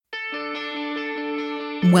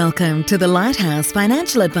Welcome to the Lighthouse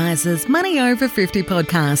Financial Advisors Money Over 50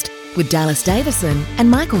 podcast with Dallas Davison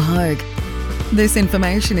and Michael Hogue. This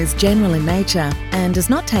information is general in nature and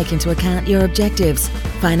does not take into account your objectives,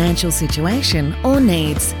 financial situation, or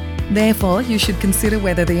needs. Therefore, you should consider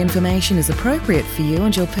whether the information is appropriate for you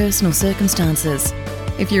and your personal circumstances.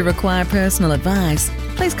 If you require personal advice,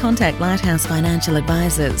 please contact Lighthouse Financial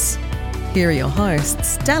Advisors. Here are your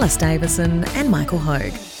hosts, Dallas Davison and Michael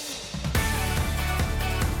Hogue.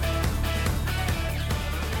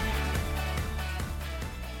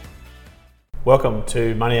 Welcome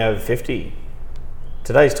to Money Over 50.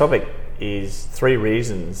 Today's topic is 3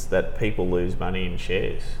 reasons that people lose money in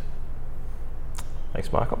shares.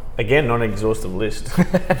 Thanks, Michael. Again, not an exhaustive list.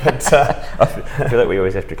 But I feel like we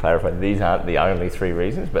always have to clarify these aren't the only 3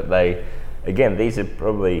 reasons, but these are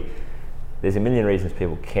probably, there's a million reasons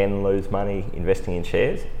people can lose money investing in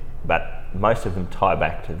shares, but most of them tie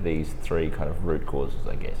back to these 3 kind of root causes,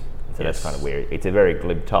 I guess. So That's kind of where it's a very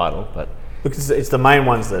glib title, but look, it's the main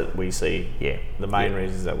ones that we see. Yeah. The main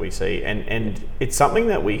reasons that we see, and it's something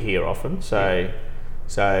that we hear often.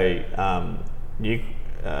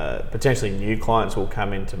 Potentially new clients will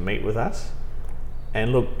come in to meet with us,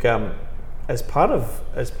 and look, as part of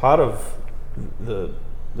the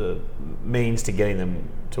means to getting them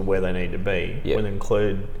to where they need to be, will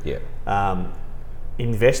include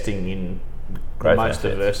investing in the most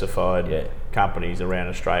assets. Diversified companies around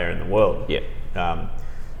Australia and the world.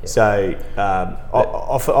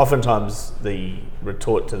 Oftentimes the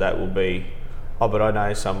retort to that will be, oh, but I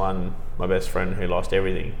know someone, my best friend, who lost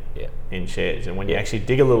everything in shares. And when you actually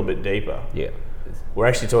dig a little bit deeper, we're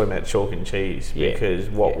actually talking about chalk and cheese, because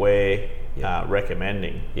what we're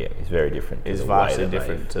recommending is very different. Is vastly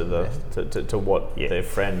different to what their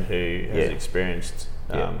friend who has experienced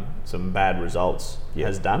some bad results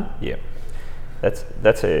has done. That's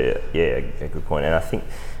a good point. And I think,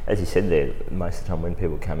 as you said there, most of the time when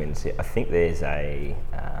people come in and see, I think there's a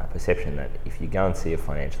perception that if you go and see a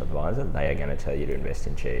financial advisor, they are going to tell you to invest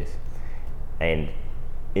in shares. And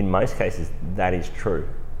in most cases, that is true.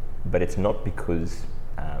 But it's not because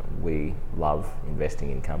we love investing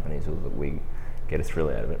in companies or that we get a thrill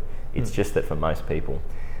out of it. It's just that for most people,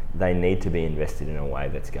 they need to be invested in a way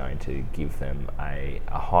that's going to give them a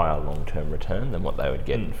higher long-term return than what they would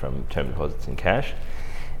get from term deposits and cash.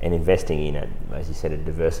 And investing in, as you said, a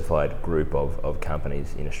diversified group of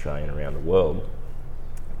companies in Australia and around the world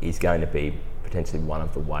is going to be potentially one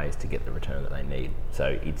of the ways to get the return that they need.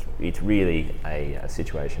 So it's really a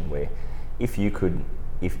situation where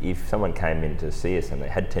if someone came in to see us and they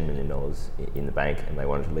had $10 million in the bank and they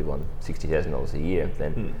wanted to live on $60,000 a year,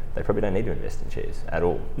 then they probably don't need to invest in shares at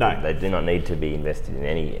all. No. They do not need to be invested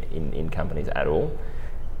in companies at all.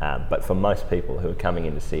 But for most people who are coming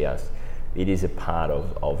in to see us, it is a part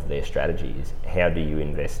of their strategy is how do you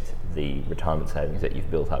invest the retirement savings that you've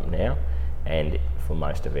built up now. And for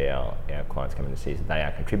most of our clients coming to see us, they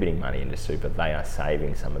are contributing money into super. They are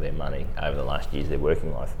saving some of their money over the last years of their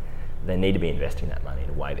working life. They need to be investing that money in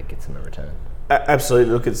a way that gets them a return.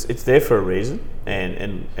 Absolutely. Look, it's there for a reason,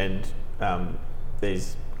 and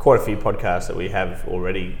there's quite a few podcasts that we have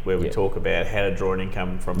already where we talk about how to draw an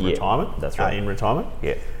income from retirement. That's right. In retirement.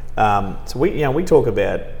 So we talk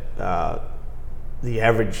about the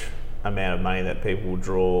average amount of money that people will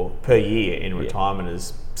draw per year in retirement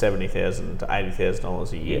is $70,000 to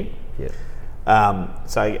 $80,000 a year.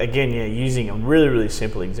 So again, using a really, really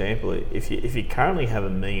simple example, if you currently have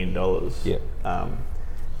 $1 million,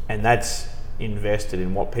 and that's invested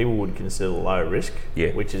in what people would consider low risk,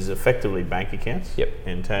 which is effectively bank accounts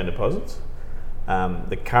and term deposits,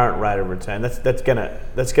 the current rate of return that's going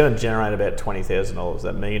to generate about $20,000.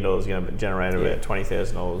 That $1 million is going to generate about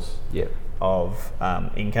 $20,000 of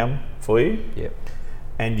income for you.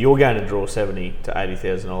 And you're going to draw $70,000 to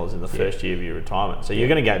 $80,000 in the first year of your retirement. So you're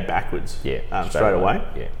going to go backwards straight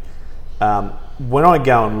away. When I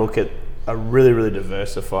go and look at a really, really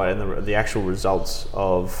diversified and the actual results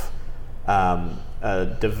of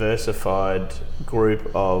a diversified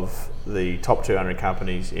group of the top 200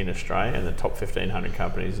 companies in Australia and the top 1,500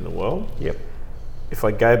 companies in the world. If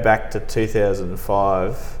I go back to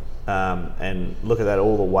 2005 and look at that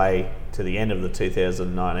all the way to the end of the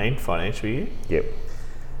 2019 financial year,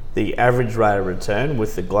 the average rate of return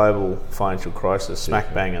with the global financial crisis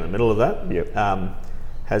smack bang in the middle of that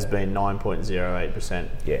has been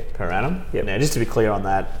 9.08% per annum. Now, just to be clear on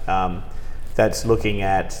that, that's looking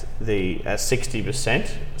at the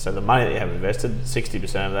 60%, so the money that you have invested, 60%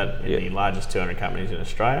 of that in the largest 200 companies in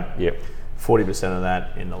Australia, 40% of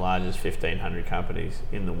that in the largest 1,500 companies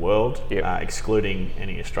in the world, excluding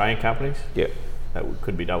any Australian companies. That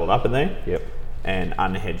could be doubled up in there. and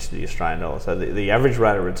unhedged the Australian dollar. So the average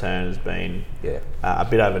rate of return has been a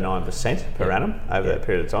bit over 9% per annum over that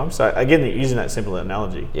period of time. So again, using that simple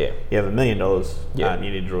analogy, you have $1 million, and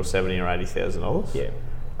you need to draw $70,000 or $80,000.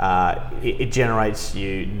 It generates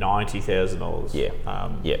you $90,000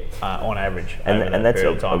 on average and that's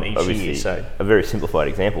period of time each year. So a very simplified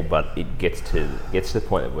example, but it gets to the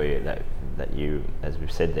point that you, as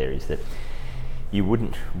we've said there, is that we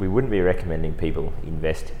wouldn't be recommending people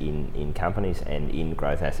invest in companies and in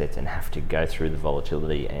growth assets and have to go through the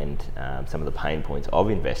volatility and some of the pain points of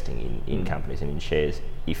investing in companies and in shares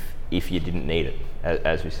if you didn't need it.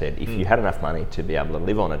 As we said, if you had enough money to be able to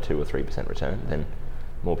live on a 2 or 3% return, then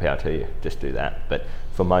more power to you, just do that. But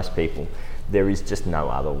for most people, there is just no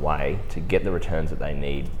other way to get the returns that they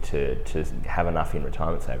need to have enough in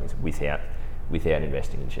retirement savings without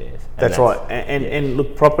investing in shares. That's right. And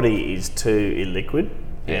look, property is too illiquid,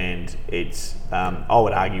 and it's, I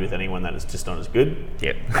would argue with anyone that it's just not as good.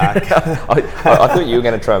 Yep. I thought you were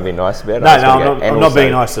going to try and be nice about it. No, I'm not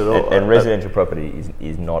being nice at all. And residential property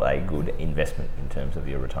is not a good investment in terms of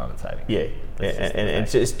your retirement savings. And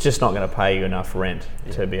it's just not going to pay you enough rent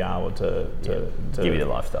to be able to give you the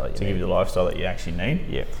lifestyle give you the lifestyle that you actually need.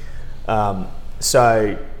 Yeah.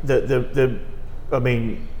 So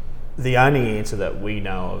the only answer that we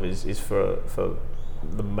know of is for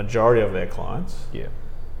the majority of their clients.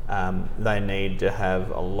 They need to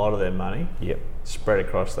have a lot of their money spread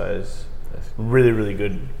across those really, really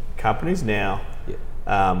good companies. Now,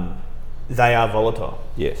 they are volatile.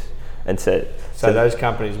 Yes. And so those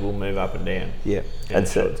companies will move up and down. Yeah. And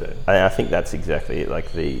so I think that's exactly it. Like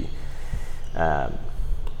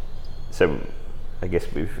so I guess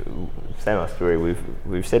same old story.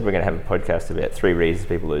 We've said we're going to have a podcast about 3 reasons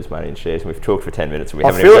people lose money in shares, and we've talked for 10 minutes. And we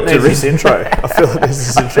haven't even got to this intro. I feel it needs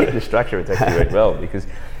this intro. I think the structure it's actually worked well because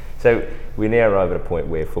so we now arrive at a point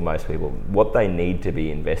where for most people, what they need to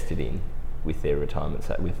be invested in with their retirement,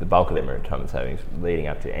 with the bulk of their retirement savings leading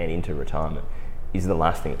up to and into retirement, is the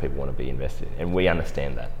last thing that people want to be invested in, and we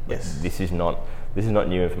understand that. Yes. This is not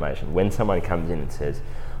new information. When someone comes in and says,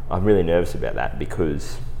 "I'm really nervous about that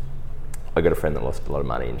because I got a friend that lost a lot of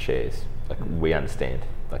money in shares," like we understand.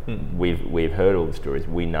 Like we've heard all the stories.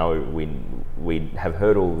 We know we have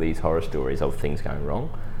heard all these horror stories of things going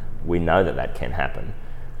wrong. We know that can happen.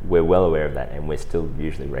 We're well aware of that, and we're still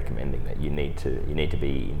usually recommending that you need to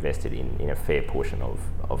be invested in a fair portion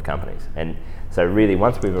of companies. And so really,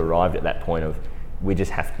 once we've arrived at that point of we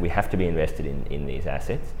have to be invested in these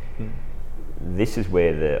assets, this is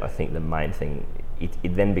where I think the main thing.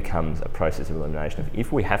 It then becomes a process of elimination of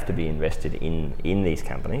if we have to be invested in these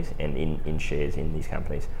companies and in shares in these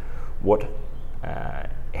companies,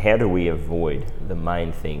 how do we avoid the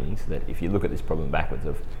main things that if you look at this problem backwards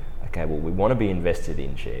of, okay, well we want to be invested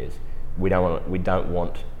in shares, we don't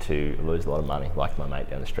want to lose a lot of money like my mate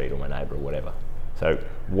down the street or my neighbour or whatever. So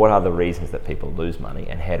what are the reasons that people lose money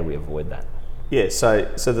and how do we avoid that? Yeah, so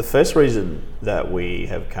the first reason that we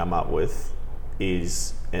have come up with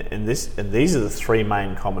is, and these are the 3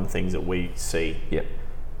 main common things that we see.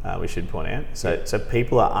 We should point out. So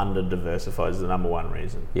people are under diversified is the number 1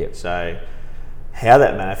 reason. So how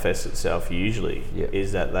that manifests itself usually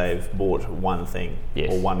is that they've bought one thing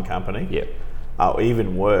or one company. Or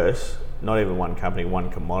even worse, not even one company, one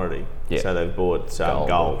commodity. So they've bought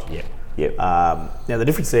gold. Now the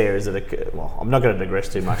difference there is that I'm not going to digress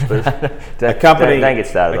too much, but a company don't get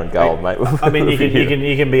started on gold, mate. I mean,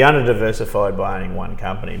 you can be under diversified by owning one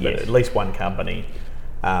company, but at least one company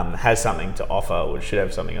has something to offer, or should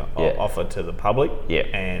have something to offer to the public,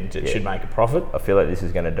 and it should make a profit. I feel like this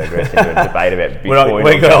is going to digress into a debate about Bitcoin.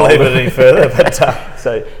 We're going to leave it any further. But,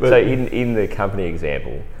 so in the company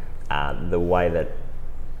example, the way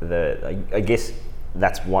that I guess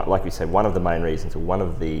that's one, like we said, one of the main reasons, or one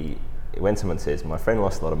of the when someone says, my friend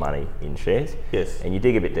lost a lot of money in shares, and you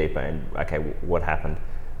dig a bit deeper and, okay, what happened?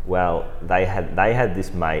 Well, they had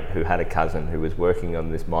this mate who had a cousin who was working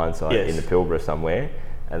on this mine site in the Pilbara somewhere,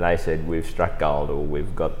 and they said, we've struck gold, or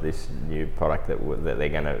we've got this new product that they're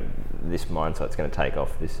going to, this mine site's going to take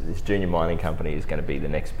off. This junior mining company is going to be the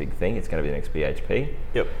next big thing. It's going to be the next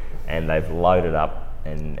BHP. And they've loaded up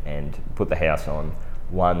and put the house on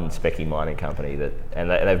one specky mining company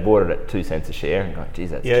they've bought it at 2 cents a share and gone, geez,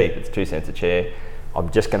 that's cheap, it's 2 cents a share. I'm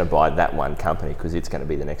just going to buy that one company because it's going to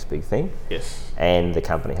be the next big thing. And the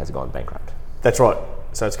company has gone bankrupt. That's right.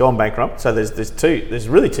 So it's gone bankrupt. So there's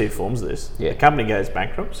really 2 forms of this. The company goes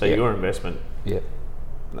bankrupt, so your investment,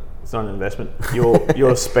 it's not an investment.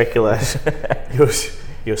 Your speculation,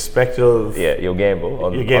 your speculative, your gamble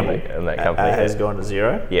on that company has gone to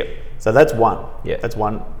zero. So that's one. That's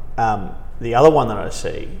one. The other one that I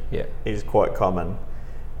see is quite common,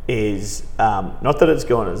 is not that it's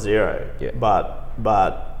gone to zero, but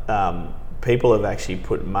people have actually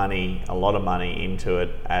put a lot of money into it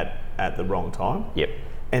at the wrong time. Yep.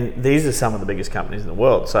 And these are some of the biggest companies in the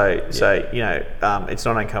world. So it's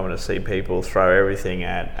not uncommon to see people throw everything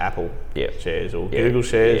at Apple shares or Google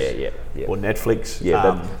shares or Netflix.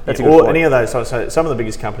 Yeah, that's a good point. Any of those. So some of the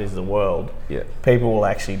biggest companies in the world, people will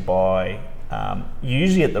actually buy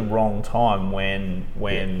usually at the wrong time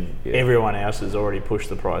when everyone else has already pushed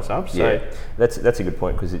the price up. So that's a good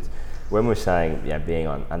point, because it's when we're saying being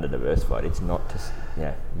under diversified, it's not just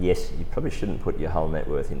yes, you probably shouldn't put your whole net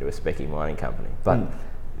worth into a specky mining company, but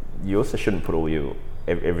you also shouldn't put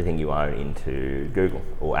everything you own into Google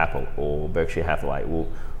or Apple or Berkshire Hathaway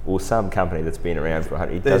or some company that's been around for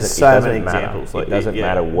 100 years. There's so many examples. It doesn't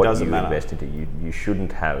matter what you invest into. You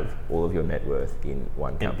shouldn't have all of your net worth in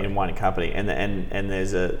one company. In one company, and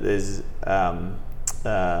there's in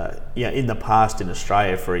the past in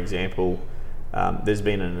Australia, for example, there's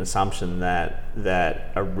been an assumption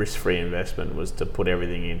that a risk-free investment was to put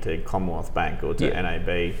everything into Commonwealth Bank or to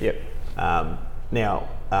NAB. Now,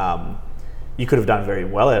 you could have done very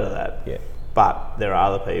well out of that. But there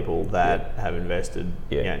are other people that have invested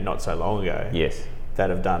not so long ago that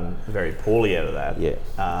have done very poorly out of that.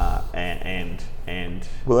 And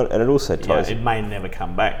it also ties. It may never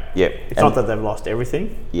come back. It's not that they've lost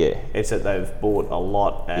everything. It's that they've bought a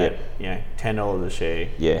lot at $10 a share.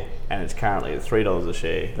 And it's currently at $3 a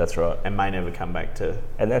share. That's right. And may never come back to.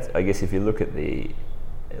 And that's, I guess, if you look at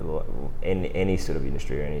any sort of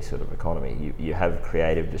industry or any sort of economy, you have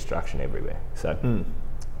creative destruction everywhere. So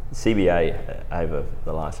CBA over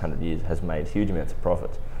the last 100 years has made huge amounts of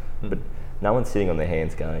profits, but no one's sitting on their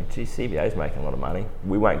hands going, gee, CBA's making a lot of money,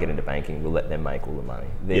 we won't get into banking, we'll let them make all the money.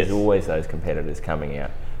 There's always those competitors coming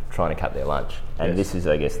out trying to cut their lunch. And this is,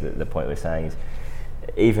 I guess, the point we're saying is,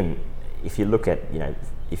 even if you look at,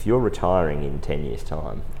 if you're retiring in 10 years'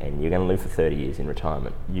 time and you're going to live for 30 years in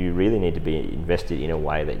retirement, you really need to be invested in a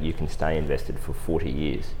way that you can stay invested for 40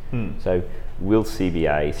 years. So will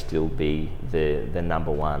CBA still be the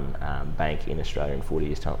number one bank in Australia in 40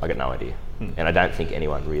 years' time? I got no idea. And I don't think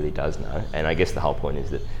anyone really does know. And I guess the whole point is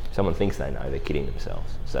that if someone thinks they know, they're kidding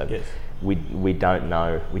themselves. So we don't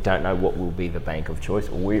know what will be the bank of choice,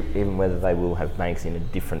 or even whether they will have banks in a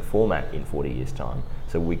different format in 40 years' time.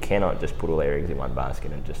 So we cannot just put all our eggs in one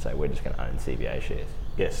basket and just say we're just going to own CBA shares.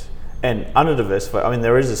 Yes, and under diversified, I mean,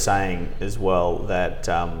 there is a saying as well that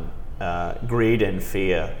greed and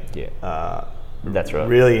fear that's right,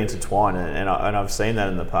 really intertwine, and I've seen that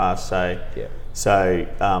in the past. So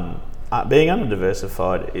being under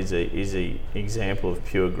diversified is a example of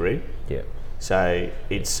pure greed. So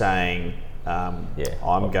it's saying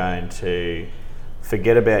I'm going to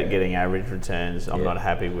forget about getting average returns. I'm not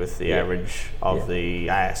happy with the average of the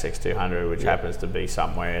ASX 200, which happens to be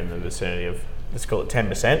somewhere in the vicinity of, let's call it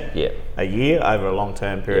 10% a year over a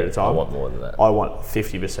long-term period of time. I want more than that. I want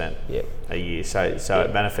 50% a year. So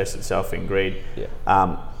it manifests itself in greed.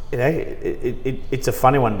 It's a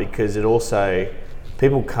funny one because it also,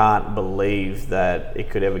 people can't believe that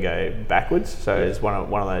it could ever go backwards. So it's one of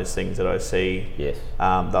those things that I see.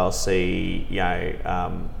 They'll see,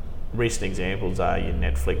 recent examples are your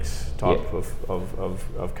Netflix type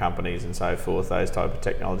of companies and so forth, those type of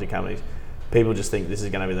technology companies. People just think this is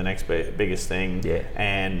going to be the next biggest thing,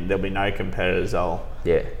 and there'll be no competitors.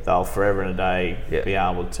 They'll forever and a day be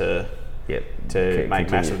able to make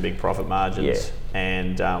massive big profit margins,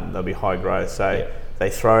 and there'll be high growth. So they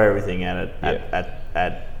throw everything at it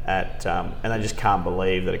and they just can't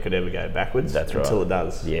believe that it could ever go backwards until it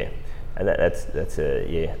does. And that's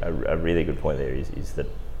a really good point there. Is that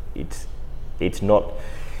it's not,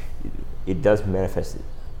 it does manifest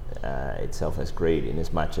itself as greed, in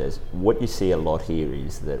as much as what you see a lot here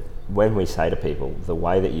is that when we say to people the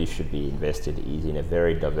way that you should be invested is in a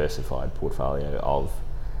very diversified portfolio of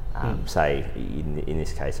say in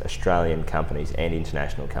this case Australian companies and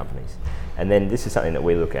international companies, and then this is something that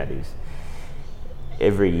we look at is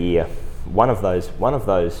every year one of those will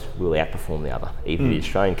outperform the other. Either the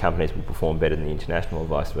Australian companies will perform better than the international or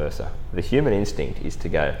vice versa. The human instinct is to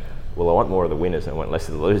go, well, I want more of the winners and I want less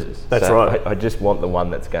of the losers. That's right. I just want the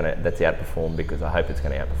one that's outperformed because I hope it's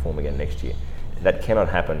going to outperform again next year. That cannot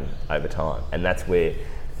happen over time, and that's where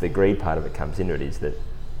the greed part of it comes into it. Is that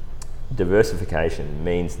diversification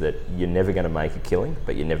means that you're never going to make a killing,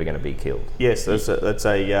 but you're never going to be killed. Yes, I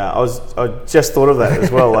just thought of that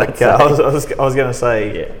as well. Like I was going to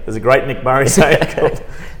say, there's a great Nick Murray saying called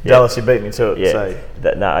Dallas, you beat me to it. So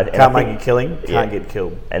can't make a killing, can't get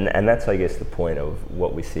killed. And that's, I guess, the point of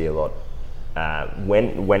what we see a lot.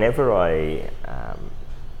 Whenever I,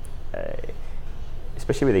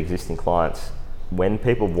 especially with existing clients, when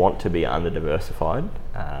people want to be under-diversified,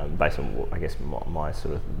 based on, I guess, my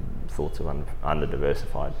sort of thoughts of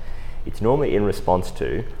under-diversified, it's normally in response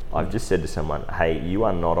to, I've just said to someone, hey, you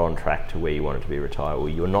are not on track to where you wanted to be retired, or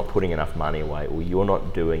you're not putting enough money away, or you're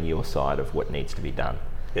not doing your side of what needs to be done.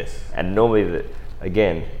 Yes. And normally,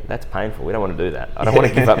 again, that's painful. We don't want to do that. I don't want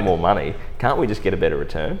to give up more money. Can't we just get a better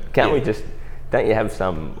return? Can't we just, don't you have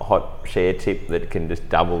some hot share tip that can just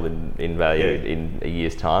double in value in a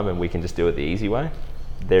year's time, and we can just do it the easy way?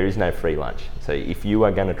 There is no free lunch. So if you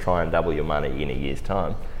are going to try and double your money in a year's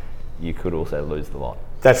time, you could also lose the lot.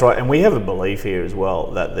 That's right, and we have a belief here as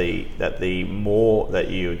well that the more that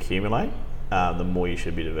you accumulate, the more you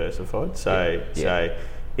should be diversified. So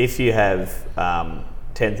if you have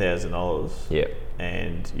 $10,000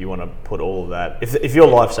 and you want to put all of that, if your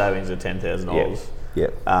life savings are $10,000,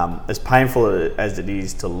 as painful as it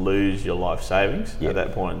is to lose your life savings at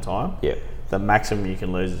that point in time, the maximum you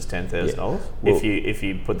can lose is $10,000 if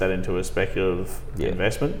you put that into a speculative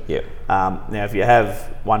investment. Now, if you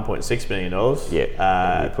have $1.6 million, you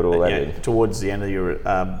put all that in towards the end of your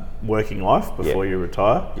working life before you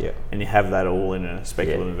retire, and you have that all in a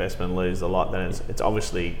speculative investment, lose a lot, then it's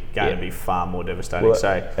obviously going to be far more devastating. Well,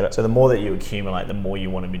 so the more that you accumulate, the more you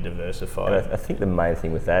want to be diversified. And I think the main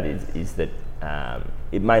thing with that is that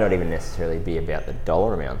it may not even necessarily be about the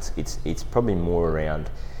dollar amounts. It's probably more around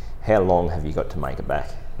how long have you got to make it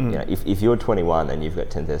back? You know, if you're 21 and you've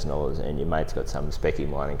got $10,000 and your mate's got some specky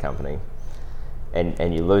mining company,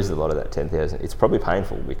 and you lose a lot of that $10,000, it's probably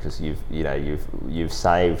painful because you've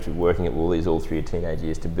saved working at Woolies all through your teenage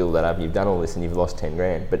years to build that up. You've done all this and you've lost 10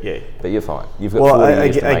 grand, but you're fine. You've got 40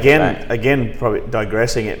 years to make it back. Again, probably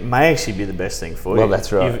digressing, it may actually be the best thing for you. Well,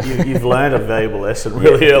 that's right. You've learned a valuable lesson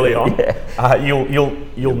really early on.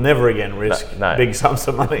 You'll never again risk big sums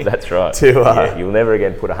of money. That's right. You'll never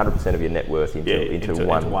again put 100% of your net worth into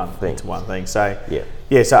one thing. So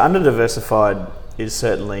so under diversified is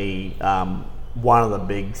certainly one of the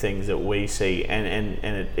big things that we see, and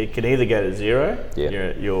it can either go to zero,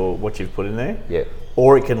 your what you've put in there,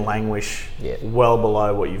 or it can languish well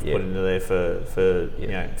below what you've put into there for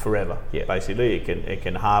forever. Basically, it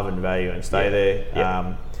can halve in value and stay there.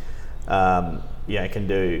 It can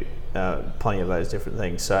do plenty of those different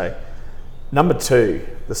things. So, number two,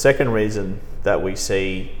 the second reason that we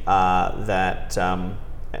see that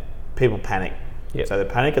people panic. So they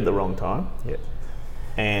panic at the wrong time.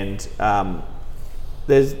 And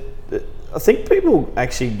I think people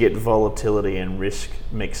actually get volatility and risk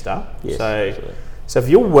mixed up. So if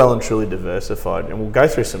you're well and truly diversified, and we'll go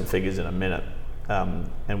through some figures in a minute,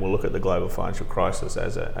 and we'll look at the global financial crisis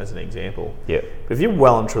as an example. But if you're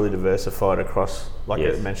well and truly diversified across, like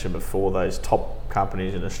I mentioned before, those top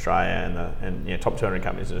companies in Australia and top 200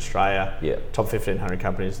 companies in Australia, top 1,500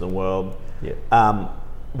 companies in the world,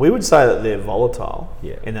 we would say that they're volatile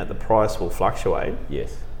in that the price will fluctuate.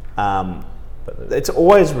 But it's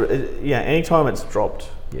always, anytime it's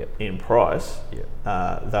dropped in price,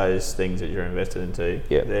 those things that you're invested into,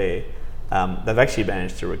 they've actually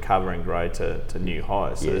managed to recover and grow to new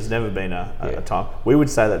highs. So there's never been a time. We would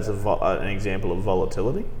say that's an example of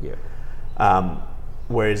volatility.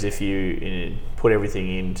 Whereas if you put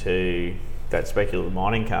everything into that speculative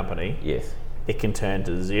mining company, it can turn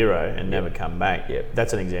to zero and never come back.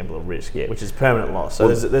 That's an example of risk, which is permanent loss.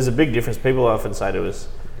 So there's a big difference. People often say to us,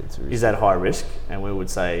 is that high risk? And we would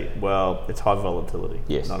say, well, it's high volatility,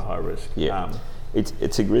 not high risk.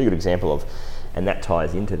 It's a really good example of, and that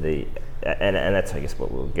ties into and that's, I guess,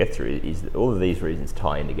 what we'll get through, is that all of these reasons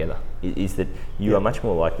tie in together, is that you are much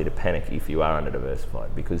more likely to panic if you are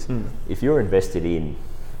under-diversified, because if you're invested in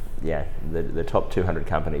the top 200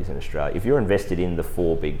 companies in Australia, if you're invested in the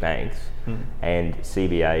 4 big banks and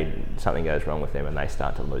CBA, something goes wrong with them and they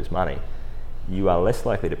start to lose money, you are less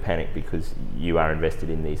likely to panic because you are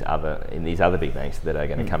invested in these other big banks that are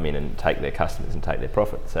going to come in and take their customers and take their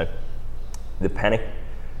profit. So the panic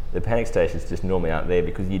stations just normally aren't there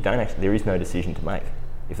because there is no decision to make,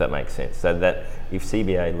 if that makes sense. So that if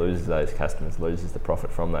CBA loses those customers, loses the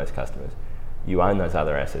profit from those customers, you own those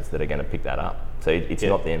other assets that are going to pick that up. So it's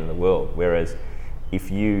not the end of the world. Whereas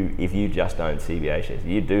if you just own CBA shares,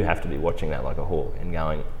 you do have to be watching that like a hawk and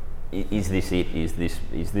going, is this it? Is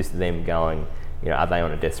this them going, are they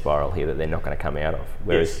on a death spiral here that they're not going to come out of?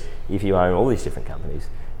 Whereas if you own all these different companies,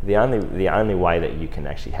 the only way that you can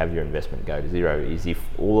actually have your investment go to zero is if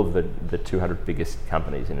all of the 200 biggest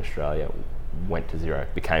companies in Australia went to zero,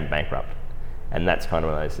 became bankrupt. And that's kind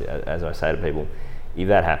of one of those, as I say to people, if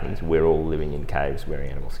that happens, we're all living in caves wearing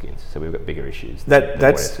animal skins. So we've got bigger issues.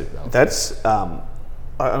 That's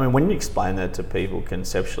I mean, when you explain that to people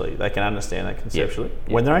conceptually, they can understand that conceptually. Yep.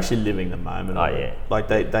 When they're actually living the moment, like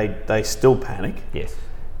they still panic. Yes.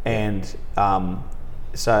 And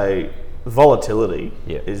so volatility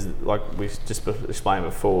is, like we just explained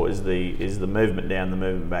before, is the movement down, the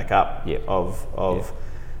movement back up of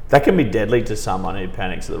that can be deadly to someone who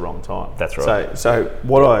panics at the wrong time. That's right. So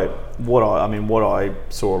what I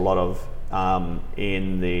saw a lot of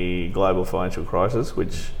in the global financial crisis,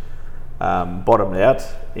 which bottomed out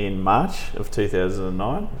in March of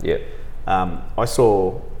 2009. Yep. I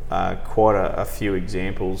saw quite a few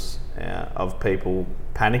examples of people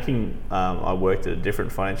panicking. I worked at a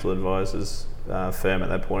different financial advisors firm at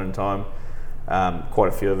that point in time. Quite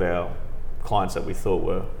a few of our clients that we thought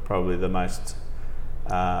were probably the most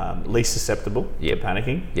least susceptible to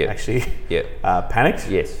panicking actually panicked.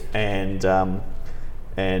 Yes. And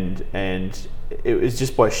it was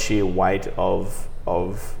just by sheer weight of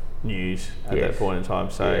news at that point in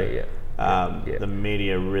time. So the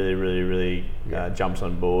media really jumps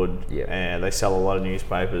on board, and they sell a lot of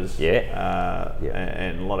newspapers,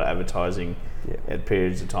 and a lot of advertising at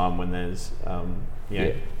periods of time when there's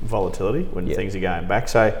volatility, when things are going back.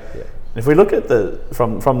 So if we look at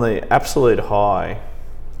from the absolute high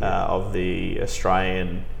of the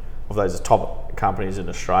Australian, of those top companies in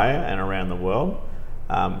Australia and around the world,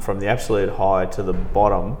 from the absolute high to the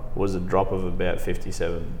bottom was a drop of about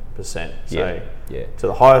 57%. So to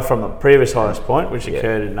the high, from the previous highest point, which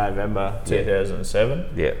occurred in November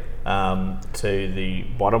 2007, to the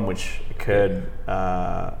bottom, which occurred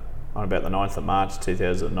on about the 9th of March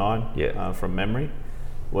 2009, from memory,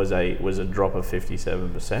 was a drop of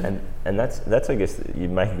 57%. And that's I guess you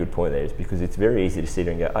make a good point there, is because it's very easy to sit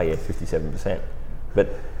here and go, 57%,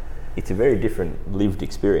 but it's a very different lived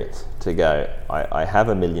experience to go, I have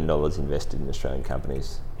 $1 million invested in Australian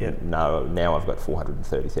companies. Now I've got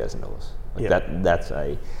 $430,000. That's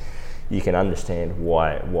you can understand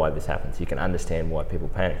why this happens. You can understand why people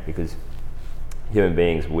panic, because human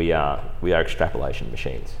beings, we are extrapolation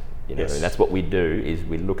machines. And that's what we do, is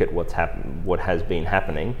we look at what has been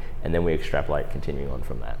happening, and then we extrapolate continuing on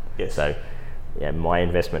from that. Yes. So my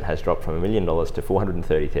investment has dropped from $1 million to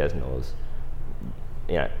 $430,000.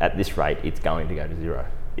 At this rate, it's going to go to zero.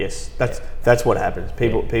 Yes, that's what happens.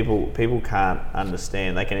 People can't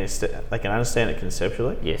understand. They can understand it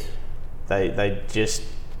conceptually. Yes. They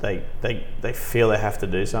feel they have to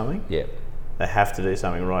do something. Yeah. They have to do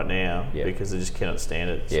something right now because they just cannot stand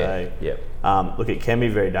it. Yeah. So, look, it can be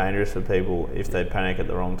very dangerous for people if they panic at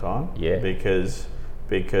the wrong time. Yeah. Because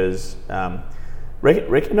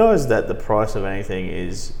recognise that the price of anything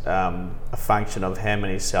is a function of how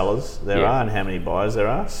many sellers there are and how many buyers there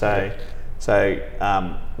are. So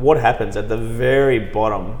what happens at the very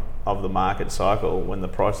bottom of the market cycle, when the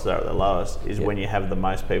prices are at the lowest, is when you have the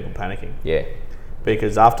most people panicking. Yeah.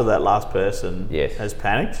 Because after that last person has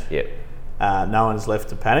panicked, no one's left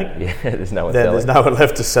to panic. Yeah. There's no one then selling. There's no one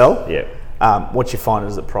left to sell. Yeah. What you find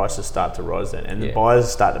is that prices start to rise then, and the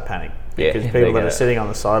buyers start to panic. Because people that are sitting on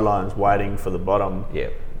the sidelines waiting for the bottom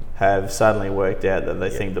have suddenly worked out that they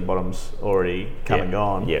think the bottom's already come and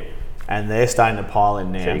gone. Yeah. And they're starting to pile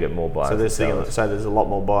in now. So you get more buyers. So there's a lot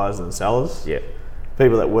more buyers than sellers. Yeah.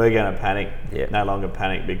 People that were going to panic no longer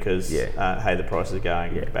panic because hey, the price is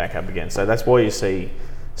going back up again. So that's why you see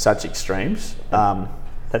such extremes.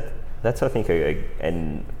 That's I think,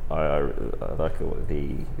 and I like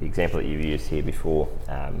the example that you've used here before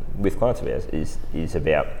with clients of ours is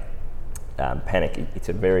about panic. It's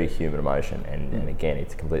a very human emotion, and again,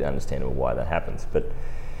 it's completely understandable why that happens. But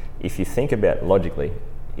if you think about logically,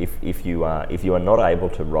 if you are not able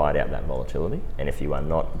to ride out that volatility, and if you are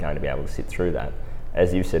not going to be able to sit through that,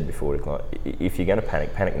 as you've said before, if you're going to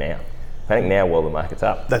panic now. Panic now while the market's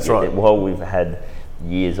up. That's right. While we've had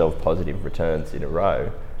years of positive returns in a row,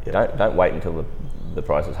 don't wait until the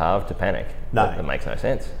price is halved to panic. No. That makes no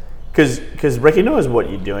sense. Because recognise what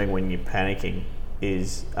you're doing when you're panicking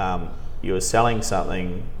is you're selling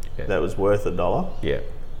something that was worth $1. Yeah.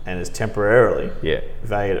 And is temporarily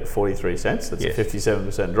valued at 43 cents. That's a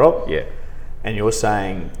 57% drop. Yeah. And you're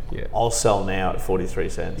saying, I'll sell now at 43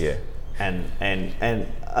 cents. Yeah. And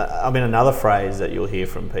I mean, another phrase that you'll hear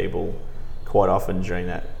from people quite often during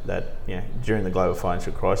during the global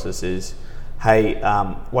financial crisis is, hey,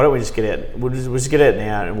 why don't we just get out? We'll just get out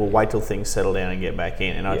now, and we'll wait till things settle down and get back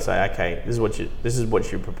in. And I'd say, okay, this is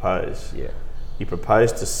what you propose. Yeah. You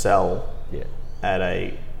propose to sell at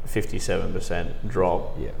a 57%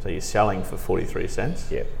 drop. Yeah. So you're selling for 43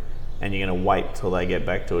 cents. Yeah. And you're going to wait till they get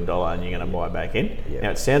back to $1 and you're going to buy back in. Yeah. Now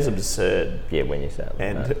it sounds absurd. Yeah, when you say it.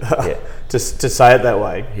 And to say it that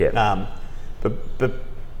way. Yeah. But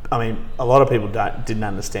I mean, a lot of people didn't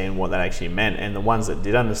understand what that actually meant, and the ones that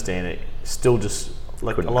did understand it still just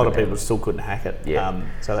like a lot of people still couldn't hack it. Yeah.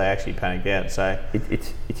 So they actually panicked out. So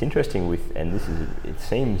it's interesting with, and this is, it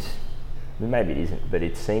seems, maybe it isn't, but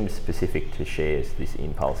it seems specific to shares, this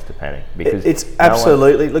impulse to panic, because it's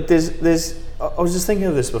absolutely look. There's. I was just thinking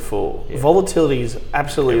of this before. Yeah. Volatility is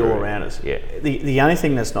absolutely all around us. Yeah. The only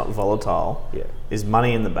thing that's not volatile is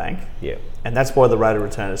money in the bank. Yeah. And that's why the rate of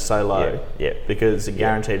return is so low. Yeah. Because it's a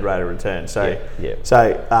guaranteed rate of return. So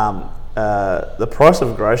the price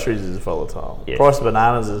of groceries is volatile. The price of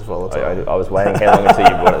bananas is volatile. I was waiting how long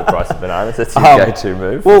until you brought up the price of bananas. That's your go-to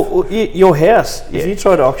move. Well, your house. If you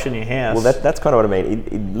try to auction your house. Well, that's kind of what I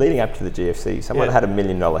mean. Leading up to the GFC, someone had $1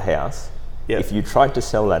 million house. Yep. If you tried to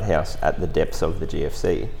sell that house at the depths of the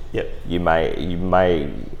GFC, you might it might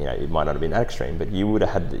not have been that extreme, but you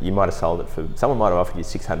might have sold it for, someone might have offered you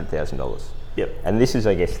 $600,000. Yep. And this is,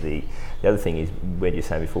 I guess, the other thing is, where you're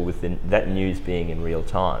saying before, with that news being in real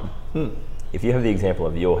time. If you have the example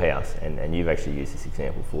of your house, and you've actually used this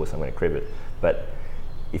example before, so I'm going to crib it, but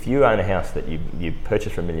if you own a house that you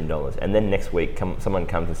purchased for $1 million, and then next week someone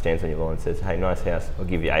comes and stands on your lawn and says, "Hey, nice house, I'll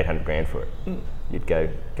give you $800,000 for it," you'd go,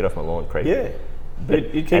 "Get off my lawn, creep." Yeah,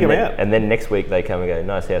 but you'd kick them out. And then next week they come and go,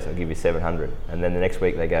 "Nice house, I'll give you $700,000," and then the next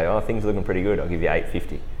week they go, "Oh, things are looking pretty good, I'll give you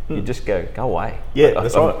 $850,000." You just go away. Yeah,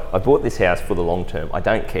 that's right. I bought this house for the long term. I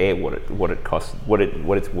don't care what it costs, what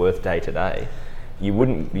it's worth day to day. You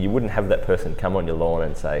wouldn't have that person come on your lawn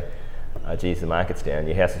and say, "Oh, geez, the market's down.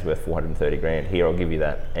 Your house is worth $430,000. Here, I'll give you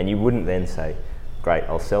that." And you wouldn't then say, "Great,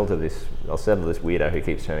 I'll sell to this weirdo who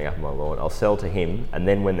keeps turning up on my lawn. I'll sell to him, and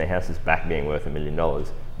then when the house is back being worth $1 million,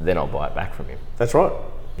 then I'll buy it back from him." That's right.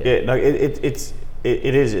 Yeah. No, it's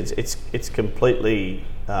completely.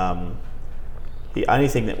 The only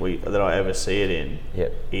thing that I ever see it in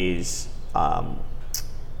is are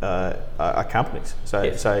companies. So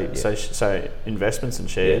investments and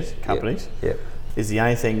shares, companies. Is the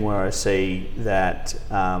only thing where I see that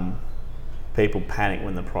people panic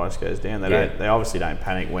when the price goes down. They obviously don't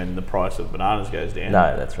panic when the price of bananas goes down.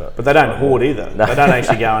 No, that's right. But they don't hoard either. No. They don't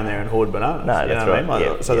actually go in there and hoard bananas. No, that's right. I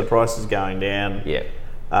mean? The price is going down. Yeah.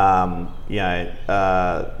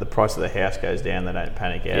 The price of the house goes down. They don't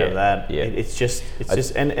panic out of that. Yeah. It's just,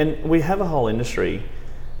 and we have a whole industry,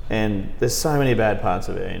 and there's so many bad parts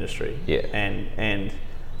of our industry. Yeah. And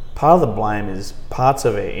part of the blame is parts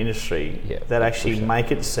of our industry that actually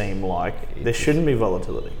make it seem like there shouldn't be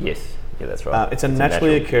volatility. Yes. Yeah, that's right. It's a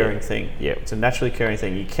naturally occurring thing. Yeah. It's a naturally occurring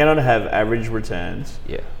thing. You cannot have average returns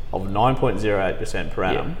of 9.08% per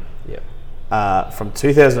annum. From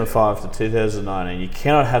 2005 to 2019, you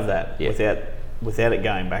cannot have that without it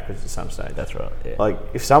going backwards at some stage. That's right. Yeah. Like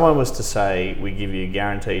if someone was to say we give you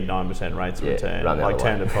guaranteed 9% rates of return, like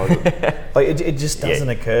term deposit, like it just doesn't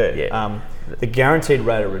occur. Yeah. The guaranteed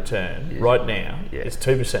rate of return right now is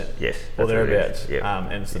 2%. Yes, or thereabouts.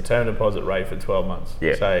 And it's the term deposit rate for 12 months.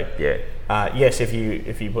 Yeah. So yes, if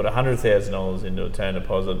you put $100,000 into a term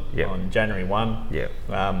deposit on January 1,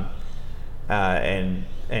 and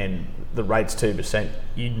the rate's 2%,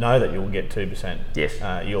 you know that you'll get 2%. Yes.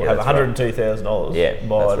 You'll have $102,000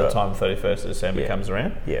 by the time 31st of December comes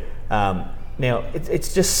around. Yeah. Now,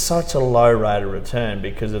 it's just such a low rate of return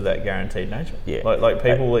because of that guaranteed nature. Yeah. Like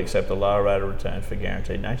people will accept a lower rate of return for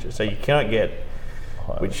guaranteed nature. So you cannot get,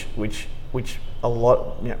 which a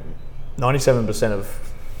lot, 97% of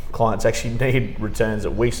clients actually need returns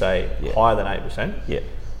that we say higher than 8%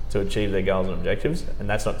 to achieve their goals and objectives. And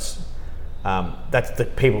that's not... that's the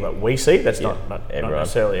people that we see. That's not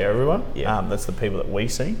necessarily everyone. That's the people that we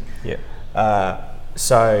see.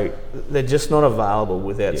 So they're just not available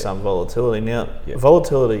without some volatility. Now,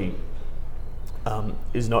 volatility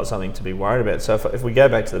is not something to be worried about. So if we go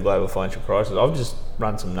back to the global financial crisis, I've just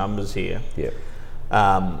run some numbers here.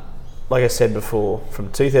 Like I said before,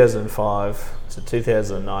 from 2005 to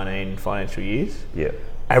 2019 financial years,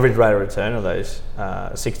 average rate of return of those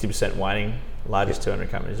 60% weighting, largest 200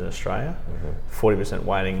 companies in Australia, 40%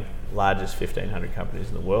 weighting, largest 1,500 companies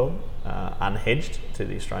in the world, unhedged to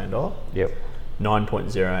the Australian dollar,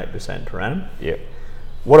 9.08% per annum.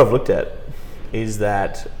 What I've looked at is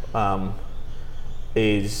that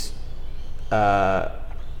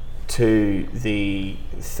to the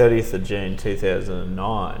 30th of June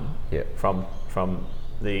 2009, from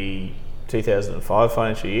the 2005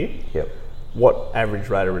 financial year, what average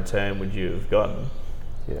rate of return would you have gotten?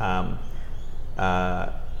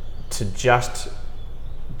 To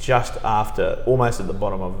just after, almost at the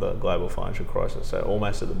bottom of the global financial crisis, so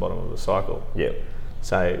almost at the bottom of the cycle.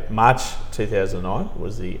 So March 2009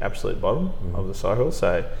 was the absolute bottom of the cycle.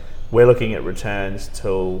 So we're looking at returns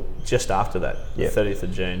till just after that, the 30th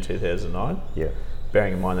of June 2009.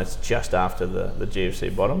 bearing in mind that's just after the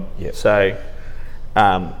GFC bottom. Yep. So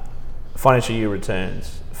financial year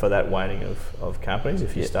returns for that weighting of companies,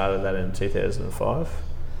 if you started that in 2005,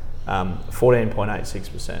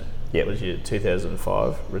 14.86% was your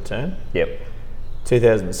 2005 return.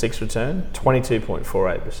 2006 return,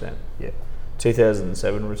 22.48%.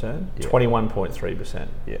 2007 return, 21.3%.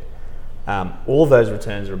 All of those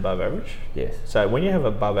returns are above average. So when you have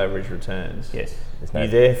above average returns, you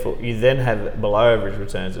then have below average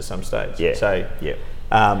returns at some stage. That's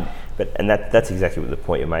exactly what the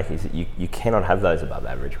point you're making is that you cannot have those above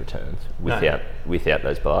average returns without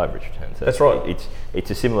those below average returns. That's right.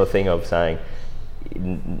 It's a similar thing of saying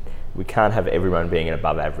we can't have everyone being an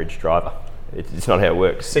above average driver. It's not how it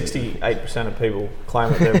works. 68% of people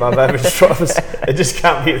claim that they're above average drivers. It just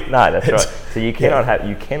can't be. No, that's right. So you cannot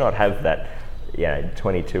have that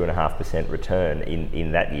 22.5% return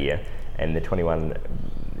in that year and the 21%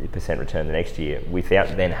 return the next year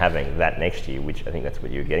without then having that next year, which I think that's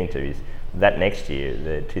what you're getting to, is that next year,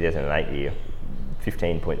 the 2008 year,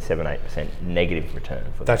 15.78% negative return.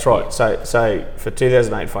 That's right. Year. So for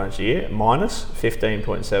 2008 financial year, minus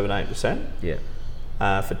 15.78%.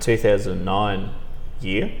 For 2009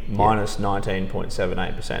 year, minus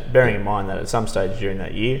 19.78%. Bearing in mind that at some stage during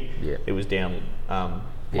that year, it was down lower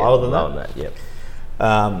than that.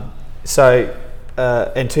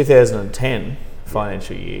 In 2010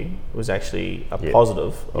 financial year was actually a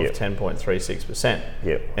positive of 10.36%.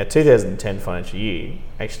 Now 2010 financial year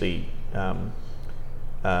actually,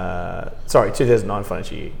 2009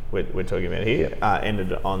 financial year we're talking about here,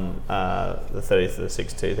 ended on the 30th of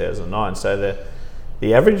 6th, 2009. So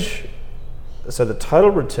the average, so the total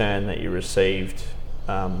return that you received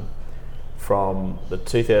from the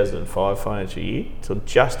 2005 financial year till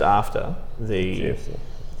just after the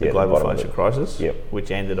global financial crisis, which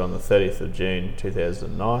ended on the 30th of June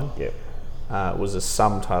 2009, was a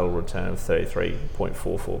sum total return of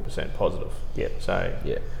 33.44% positive. So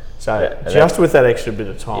just with that extra bit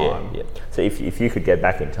of time. So if you could go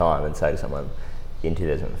back in time and say to someone, in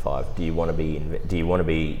 2005, do you want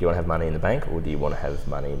to have money in the bank, or do you want to have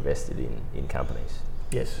money invested in companies?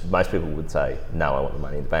 Yes. Most people would say, no, I want the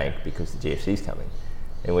money in the bank because the GFC's coming.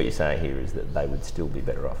 And what you're saying here is that they would still be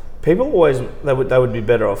better off. People always they would be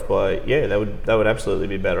better off by they would absolutely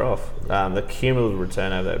be better off. The cumulative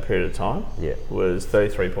return over that period of time was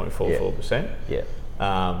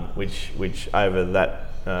 33.44%. Which over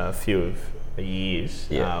that few of years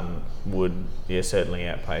would certainly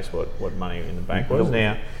outpace what money in the bank was.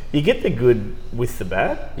 Now you get the good with the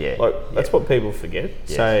bad. That's what people forget.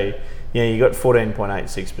 So you got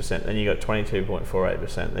 14.86%, then you got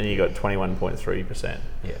 22.48%, then you got 21.3%.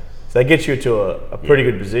 So that gets you to a pretty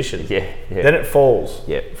good position. Then it falls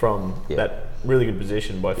from that really good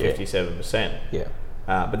position by 57%.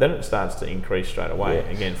 But then it starts to increase straight away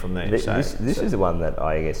again from there. This is the one that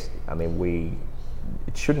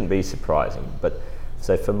it shouldn't be surprising, but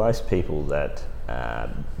so for most people that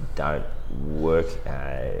don't work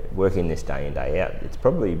in this day in, day out, it's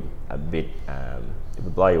probably a bit, it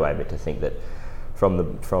would blow you away a bit to think that from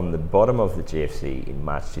the bottom of the GFC in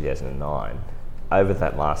March 2009, over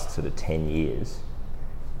that last sort of 10 years,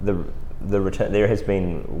 the return, there has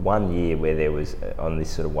been 1 year where there was, on this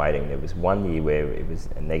sort of weighting, there was 1 year where it was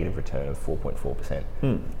a negative return of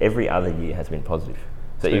 4.4%. Every other year has been positive.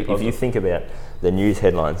 So if you think about the news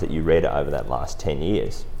headlines that you read over that last 10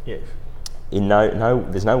 years, there's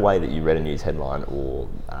no way that you read a news headline or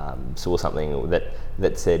saw something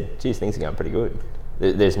that said, geez, things are going pretty good.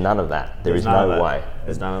 There's none of that. There's no way.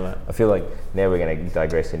 There's none of that. I feel like now we're going to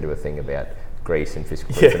digress into a thing about Greece and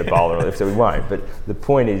fiscal cliff and Ebola and all that, so we won't. But the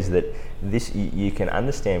point is that this, you can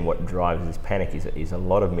understand what drives this panic is a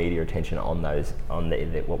lot of media attention on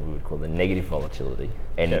what we would call the negative volatility,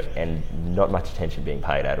 and not much attention being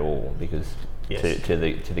paid at all because to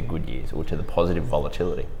the good years or to the positive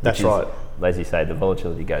volatility. That's right. As you say, the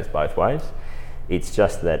volatility goes both ways. It's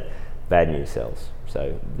just that bad news sells.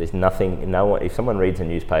 So there's nothing. If someone reads a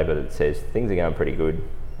newspaper that says things are going pretty good,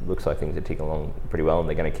 looks like things are ticking along pretty well and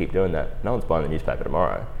they're going to keep doing that, no one's buying the newspaper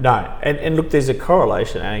tomorrow. No, and look, there's a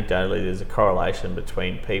correlation, anecdotally, there's a correlation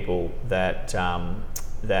between people that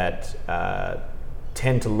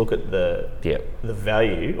tend to look at the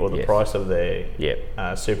value or the price of their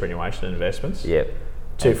superannuation investments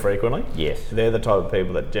too frequently. They're the type of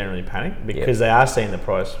people that generally panic because they are seeing the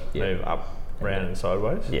price move up, round and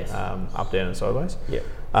sideways, up, down and sideways.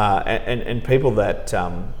 And people that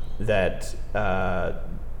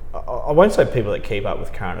I won't say people that keep up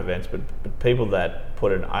with current events, but people that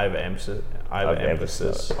put an overemphasis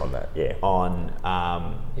on that,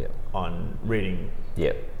 on reading.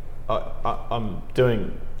 I'm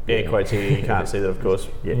doing Yeah, quotes here. You can't see that, of course.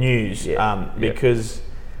 News, because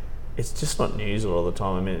it's just not news a lot of the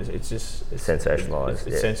time. I mean, it's just sensationalised.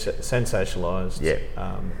 It's sensationalised.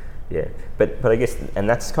 Yeah, but I guess, and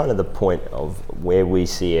that's kind of the point of where we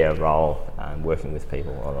see our role working with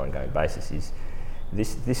people on an ongoing basis is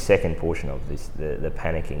this second portion of this, the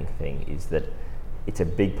panicking thing, is that it's a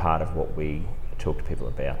big part of what we talk to people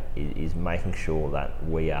about is making sure that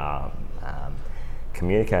we are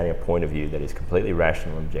communicating a point of view that is completely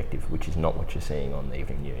rational and objective, which is not what you're seeing on the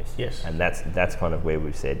evening news. Yes. And that's kind of where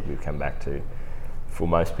we've come back to, for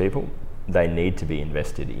most people, they need to be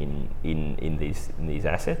invested in these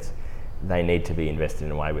assets. They need to be invested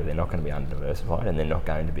in a way where they're not going to be under-diversified and they're not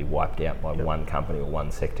going to be wiped out by one company or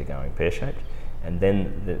one sector going pear-shaped. And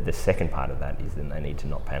then the second part of that is then they need to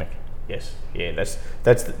not panic. Yes, yeah, that's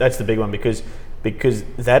the big one because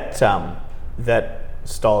that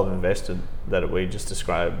style of investor that we just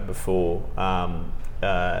described before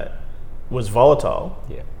was volatile.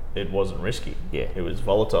 Yeah, it wasn't risky. Yeah, it was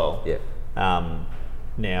volatile. Yeah.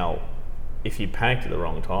 Now, if you panicked at the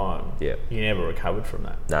wrong time, you never recovered from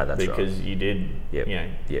that. No, that's because right. you did.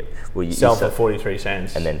 Well, you sell for 43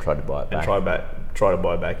 cents and then try to buy it back. And try to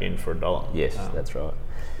buy back in for $1. Yes, that's right.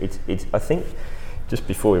 It's. I think just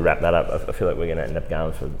before we wrap that up, I feel like we're going to end up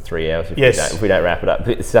going for 3 hours if we don't wrap it up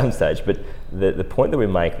at some stage. But the point that we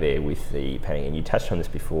make there with the panic, and you touched on this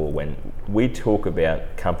before, when we talk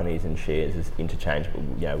about companies and shares as interchangeable,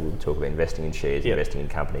 we'll talk about investing in shares, investing in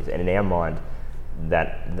companies, and in our mind,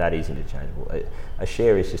 that is interchangeable. A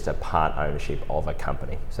share is just a part ownership of a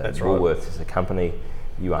company. So that's Woolworths is a company,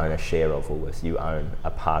 you own a share of Woolworths, you own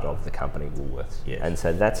a part of the company Woolworths. Yes. And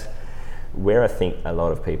so that's where I think a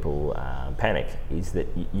lot of people panic, is that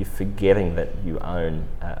you're forgetting that you own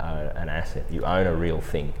an asset, you own a real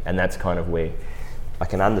thing. And that's kind of where I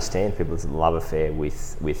can understand people's love affair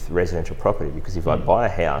with residential property, because if I buy a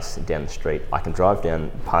house down the street, I can drive down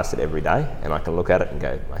past it every day and I can look at it and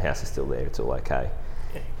go, my house is still there, it's all okay.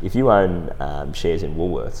 Yeah. If you own shares in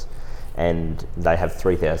Woolworths and they have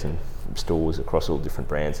 3,000 stores across all different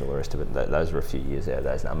brands and all the rest of it, those are a few years out of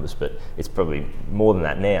those numbers, but it's probably more than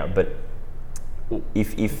that now. But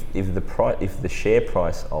if the share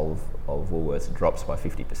price of Woolworths drops by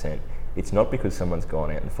 50%, it's not because someone's gone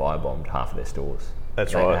out and firebombed half of their stores.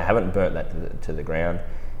 That's right. They haven't burnt that to the ground.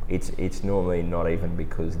 It's normally not even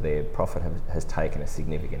because their profit has taken a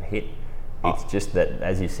significant hit. It's just that,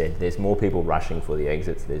 as you said, there's more people rushing for the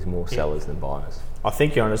exits. There's more sellers than buyers. I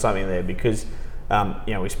think you're onto something there because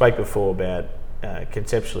we spoke before about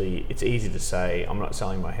conceptually, it's easy to say I'm not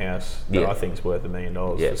selling my house that I think is worth $1 million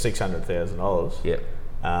for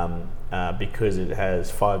 $600,000 because it has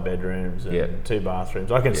 5 bedrooms and 2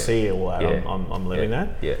 bathrooms. I can see all that. I'm living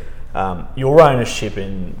that. Yeah. Your ownership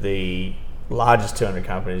in the largest 200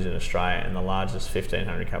 companies in Australia and the largest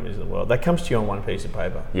 1,500 companies in the world, that comes to you on one piece of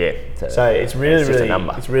paper. Yeah. So it's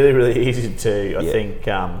really easy to, I think,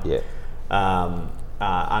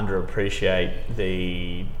 underappreciate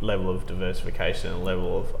the level of diversification and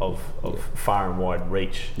level of far and wide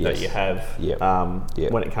reach that you have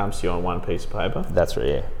when it comes to you on one piece of paper. That's right,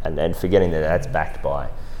 yeah. And forgetting that that's backed by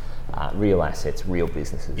real assets, real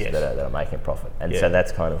businesses that are making a profit. And so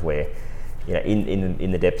that's kind of where,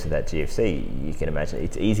 in the depths of that GFC, you can imagine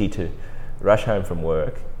it's easy to rush home from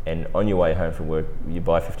work, and on your way home from work, you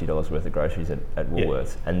buy $50 worth of groceries at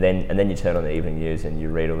Woolworths, and then you turn on the evening news and you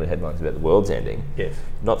read all the headlines about the world's ending. Yes.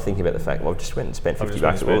 Not thinking about the fact, well, I've just went and spent $50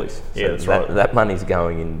 at Woolies. Yeah, that's right. That money's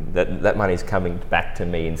going in. That money's coming back to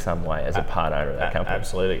me in some way as a part owner of that company.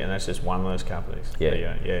 Absolutely, and that's just one of those companies.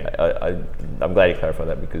 I'm glad you clarified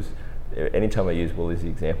that, because anytime I use Woolies as the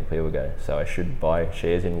example, people go, so I should buy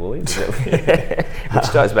shares in Woolies?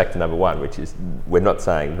 Which goes back to number one, which is, we're not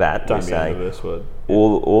saying that. Don't we're saying the reverse word.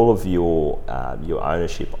 All of your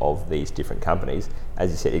ownership of these different companies,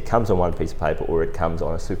 as you said, it comes on one piece of paper or it comes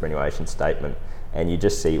on a superannuation statement, and you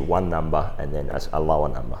just see one number and then a lower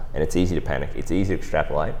number. And it's easy to panic, it's easy to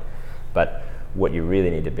extrapolate, but what you really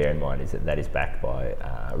need to bear in mind is that is backed by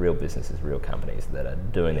real businesses, real companies that are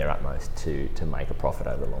doing their utmost to make a profit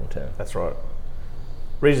over the long term. That's right.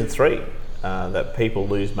 Reason 3 that people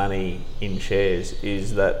lose money in shares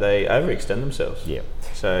is that they overextend themselves. Yeah.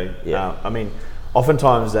 So,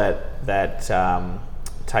 oftentimes that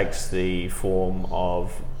takes the form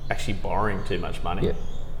of actually borrowing too much money.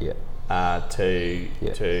 To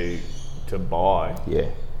buy. Yeah.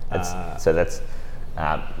 That's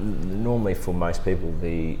normally for most people,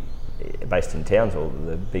 based in Townsville,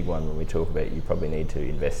 the big one when we talk about you probably need to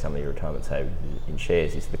invest some of your retirement savings in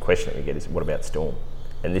shares, is the question that we get is, what about Storm?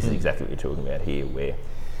 And this is exactly what you're talking about here, where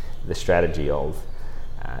the strategy of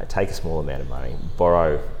take a small amount of money,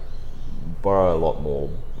 borrow a lot more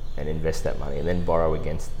and invest that money, and then borrow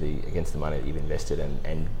against the money that you've invested,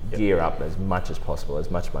 and gear up as much as possible, as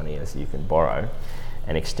much money as you can borrow,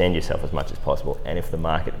 and extend yourself as much as possible. And if the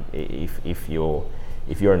market, if your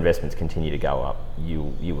investments continue to go up,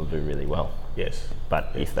 you will do really well. Yes.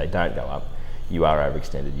 But if they don't go up, you are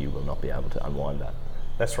overextended. You will not be able to unwind that.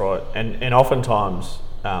 That's right. And oftentimes,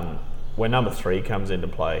 when number 3 comes into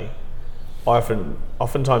play,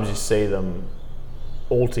 oftentimes you see them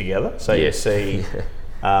all together. So you see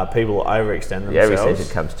people overextend themselves. The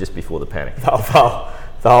overextension comes just before the panic.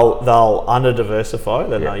 They'll under diversify.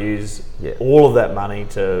 Then they'll use all of that money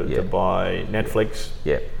to buy Netflix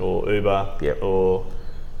or Uber or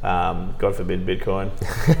God forbid Bitcoin.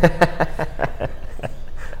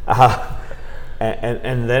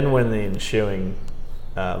 And then when the ensuing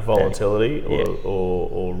volatility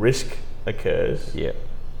or risk occurs,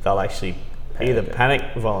 they'll actually either panic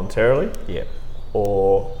voluntarily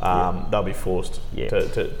or they'll be forced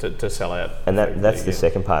to sell out. And that's the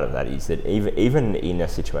second part of that, is that even in a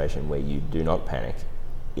situation where you do not panic,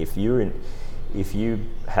 if you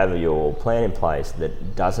have your plan in place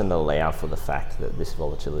that doesn't allow for the fact that this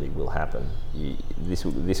volatility will happen, this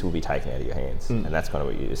will be taken out of your hands. And that's kind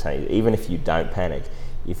of what you're saying. Even if you don't panic,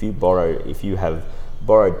 if you have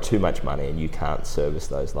borrowed too much money and you can't service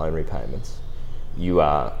those loan repayments, you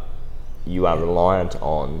are reliant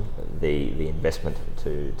on the investment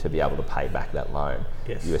to be able to pay back that loan.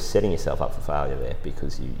 Yes. You are setting yourself up for failure there,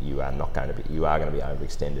 because you are going to be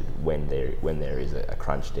overextended when there is a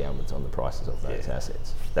crunch downwards on the prices of those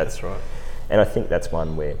assets. That's right. And I think that's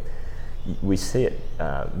one where we see it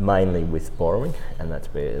mainly with borrowing, and that's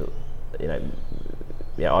where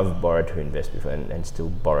I've borrowed to invest before and still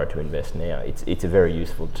borrow to invest now. It's a very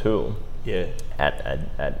useful tool.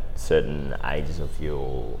 At certain ages of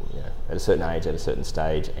at a certain age, at a certain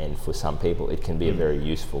stage, and for some people it can be a very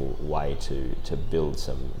useful way to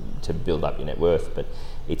build up your net worth, but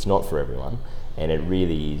it's not for everyone, and it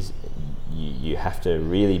really is. You have to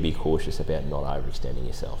really be cautious about not overextending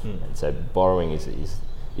yourself, and so borrowing is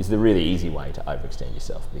the really easy way to overextend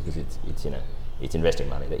yourself, because it's investing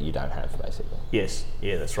money that you don't have, basically. Yes,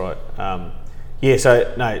 that's right.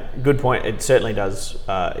 So no, good point. It certainly does.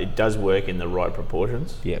 It does work in the right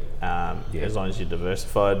proportions. As long as you're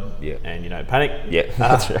diversified and you don't panic.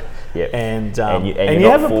 That's right. And you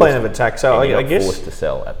have a plan of attack. So I guess forced to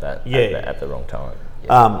sell at the wrong time.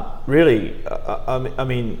 Really, I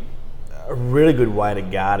mean, a really good way to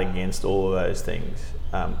guard against all of those things.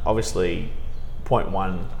 Obviously, point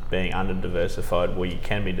 1 being under diversified, where you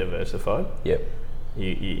can be diversified.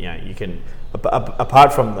 You can,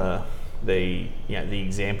 apart from the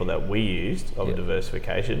example that we used of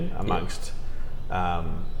diversification amongst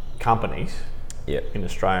companies in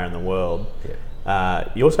Australia and the world,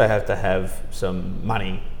 you also have to have some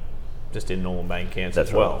money just in normal bank accounts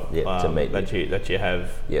as well, that you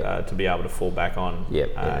have to be able to fall back on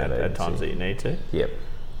at times that you need to.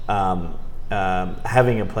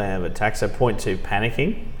 Having a plan of attack. So point 2,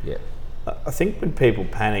 panicking. I think when people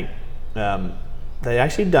panic, they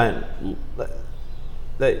actually don't.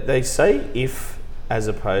 They say if as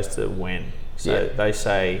opposed to when. So they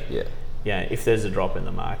say, if there's a drop in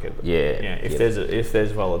the market, if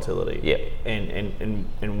there's volatility,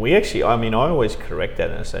 and we actually, I always correct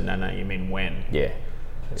that and I say, no, you mean when.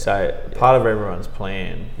 So part of everyone's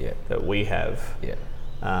plan that we have,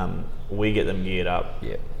 we get them geared up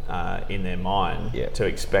in their mind to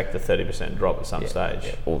expect a 30% drop at some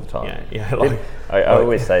stage. All the time. I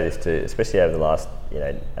always say this too, especially over the last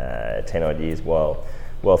 10 odd years,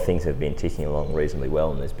 while things have been ticking along reasonably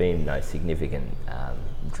well and there's been no significant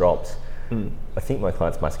drops, I think my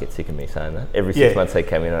clients must get sick of me saying that. Every 6 months they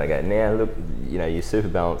come in and I go, now look, your super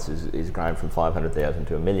balance is growing from 500,000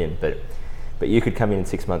 to $1 million, but you could come in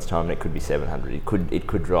 6 months' time and it could be 700. It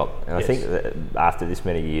could drop. And I think that after this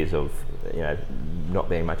many years of not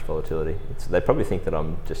being much volatility, they probably think that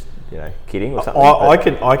I'm just kidding or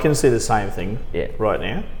something. I can see the same thing right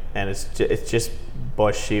now, and it's just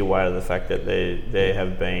by sheer weight of the fact that there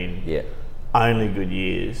have been only good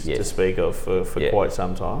years to speak of for quite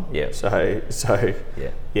some time. So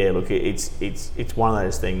look, it's one of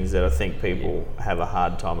those things that I think people have a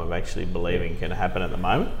hard time of actually believing can happen at the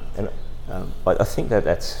moment. And I think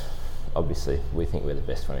that's obviously, we think we're the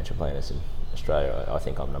best financial planners in Australia. I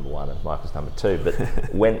think I'm number 1 and Michael's number 2.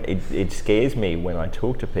 But when it scares me when I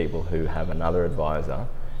talk to people who have another advisor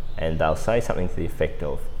and they'll say something to the effect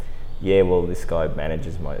of, well, this guy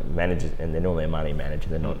manages, and they're normally a money manager,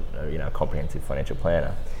 they're not a comprehensive financial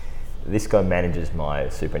planner. This guy manages my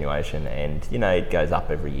superannuation and it goes up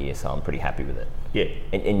every year, so I'm pretty happy with it.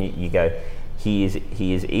 And you go, he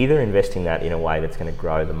is either investing that in a way that's going to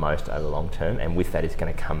grow the most over the long term, and with that is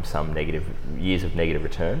going to come some years of negative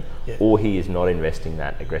return, or he is not investing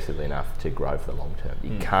that aggressively enough to grow for the long term.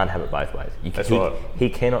 You can't have it both ways. He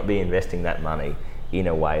cannot be investing that money in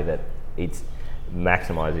a way that it's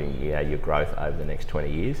maximising your growth over the next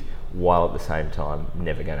 20 years, while at the same time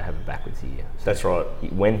never going to have a backwards year. So that's right.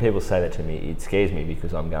 When people say that to me, it scares me,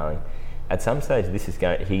 because I'm going, at some stage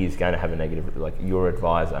he is going to have a negative, like your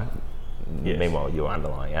advisor, meanwhile your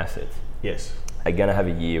underlying assets are going to have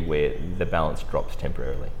a year where the balance drops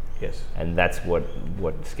temporarily. Yes. And that's what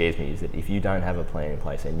scares me, is that if you don't have a plan in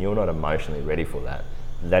place and you're not emotionally ready for that,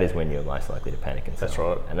 that is when you're most likely to panic and sell. That's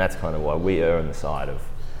right. And that's kind of why we are on the side of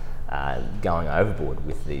going overboard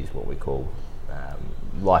with these, what we call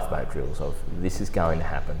lifeboat drills of, this is going to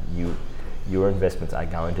happen. Your investments are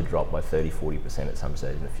going to drop by 30-40% at some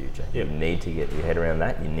stage in the future. You need to get your head around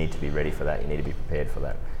that. You need to be ready for that. You need to be prepared for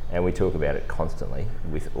that. And we talk about it constantly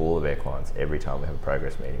with all of our clients every time we have a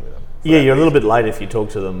progress meeting with them. You're a little bit late if you talk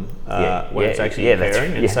to them when it's actually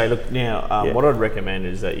occurring and say, look, now what I'd recommend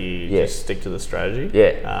is that you just stick to the strategy.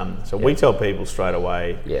 We tell people straight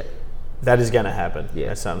away, that is going to happen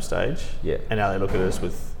at some stage. And now they look at us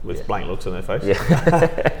with blank looks on their face.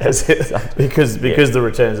 because the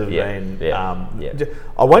returns have been...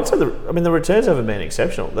 I won't say the returns haven't been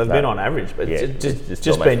exceptional. They've been on average, but it's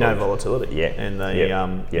just been no volatility in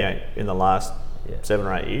the last 7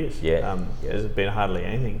 or 8 years. There's been hardly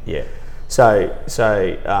anything.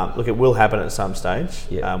 So look, it will happen at some stage.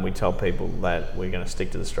 We tell people that we're going to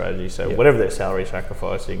stick to the strategy. So whatever they're salary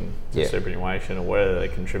sacrificing to superannuation, or whatever they're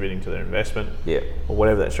contributing to their investment, or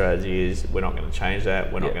whatever that strategy is, we're not going to change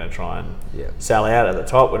that. We're not going to try and sell out at the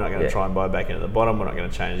top. We're not going to try and buy back into the bottom. We're not going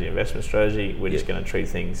to change the investment strategy. We're just going to treat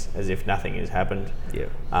things as if nothing has happened,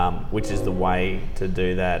 which is the way to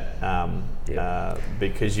do that,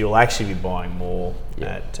 because you'll actually be buying more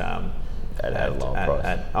at a lower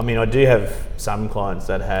price. I do have some clients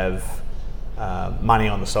that have money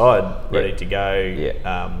on the side ready to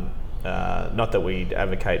go. Not that we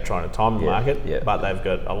advocate trying to time the market, but they've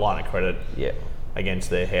got a line of credit against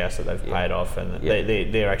their house that they've paid off, and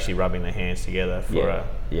they're actually rubbing their hands together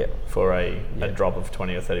for a drop of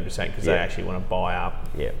 20 or 30% because they actually want to buy up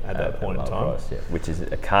at that point in time. Price, which is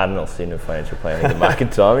a cardinal sin of financial planning, the market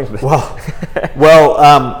timings.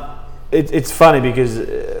 It's funny because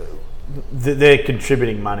they're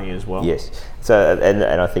contributing money as well. Yes. So and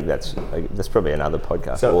I think that's probably another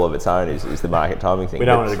podcast all of its own is the market timing thing. We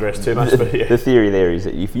don't want to digress too much, but the theory there is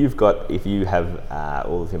that if you have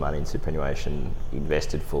all of your money in superannuation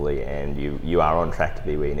invested fully, and you are on track to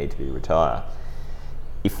be where you need to be to retire,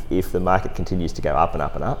 if the market continues to go up and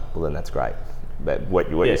up and up, well then that's great. But what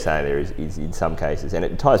you're saying there is in some cases, and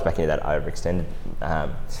it ties back into that overextended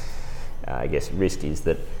risk, is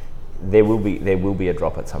that there will be a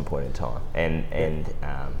drop at some point in time, and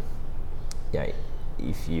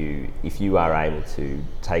if you are able to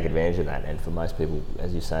take advantage of that, and for most people,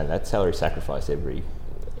 as you're saying, that salary sacrifice every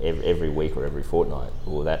week or every fortnight,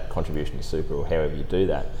 or that contribution to super, or however you do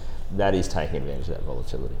that, that is taking advantage of that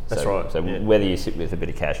volatility. That's right. So whether you sit with a bit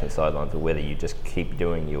of cash on the sidelines, or whether you just keep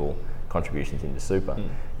doing your contributions into super,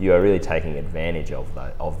 you are really taking advantage of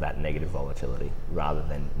that negative volatility rather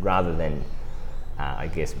than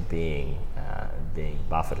being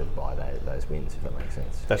buffeted by those wins, if that makes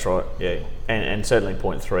sense. That's right, and certainly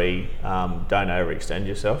point 3, don't overextend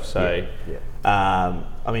yourself. So,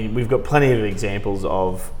 we've got plenty of examples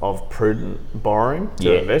of prudent borrowing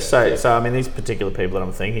to invest. So these particular people that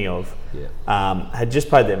I'm thinking of had just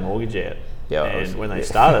paid their mortgage out. When they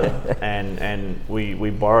started, and we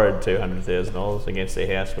borrowed $200,000 against their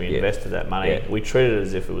house. We invested that money. We treated it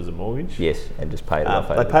as if it was a mortgage. Yes, and just paid it off.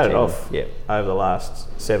 They paid it off over the last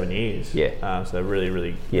 7 years. So they're really,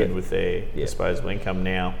 really good with their disposable income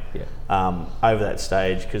now. Over that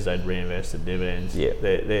stage, because they'd reinvested dividends,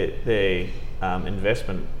 their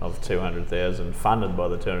investment of $200,000, funded by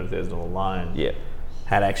the $200,000 loan,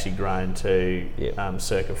 had actually grown to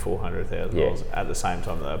circa $400,000 at the same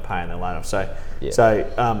time that they were paying their loan off. So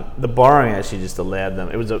the borrowing actually just allowed them.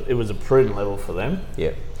 It was a prudent level for them.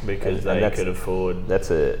 Because they could afford.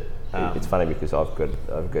 It's funny because I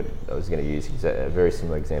was going to use a very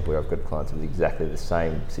similar example where I've got clients with exactly the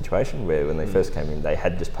same situation, where when they first came in, they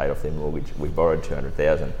had just paid off their mortgage. We borrowed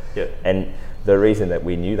 $200,000, and the reason that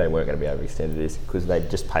we knew they weren't going to be overextended is because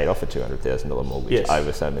they'd just paid off a $200,000 mortgage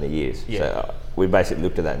over so many years. So we basically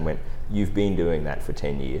looked at that and went, "You've been doing that for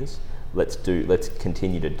 10 years. Let's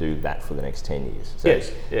continue to do that for the next 10 years." So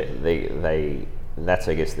that's,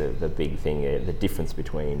 I guess, the big thing, the difference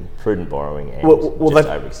between prudent borrowing and just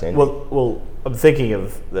overextending. Well, I'm thinking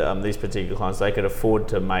of these particular clients. They could afford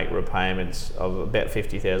to make repayments of about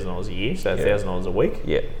 $50,000 a year, so $1,000 a week.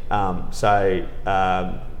 Yeah.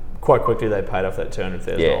 Quite quickly they paid off that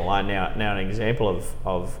 $200,000 loan. Now, an example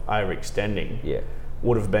of overextending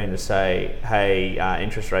would have been to say, hey,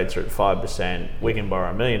 interest rates are at 5%. We can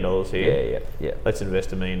borrow $1 million here. Let's invest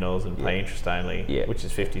 $1 million and pay interest only, which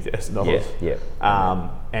is $50,000.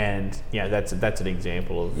 And that's an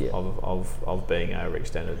example of being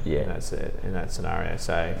overextended in that scenario.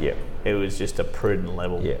 So it was just a prudent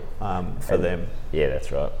level for them. Yeah,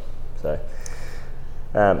 that's right.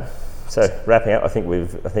 So wrapping up, I think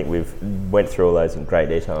we've went through all those in great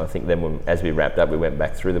detail. I think then as we wrapped up, we went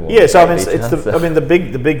back through them all. Yeah, so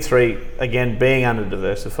the big three again: being under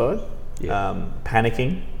diversified,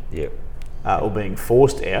 panicking, or being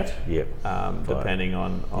forced out, depending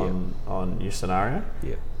on your scenario,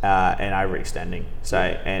 and overextending. So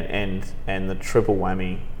and the triple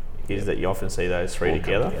whammy is that you often see those three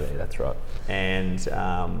together. That's right. And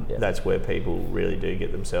that's where people really do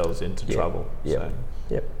get themselves into trouble.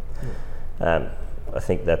 I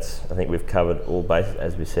think we've covered all bases.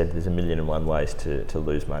 As we said, there's 1,000,001 ways to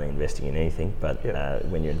lose money investing in anything, but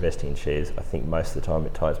when you're investing in shares, I think most of the time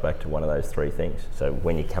it ties back to one of those three things. So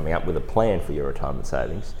when you're coming up with a plan for your retirement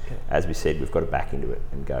savings, as we said, we've got to back into it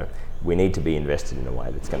and go, we need to be invested in a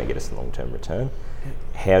way that's going to get us a long-term return.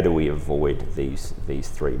 How do we avoid these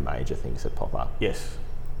three major things that pop up? Yes,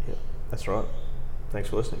 that's right. Thanks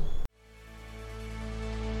for listening.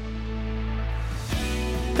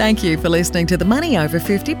 Thank you for listening to the Money Over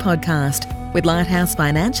 50 podcast with Lighthouse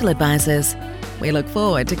Financial Advisors. We look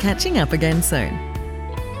forward to catching up again soon.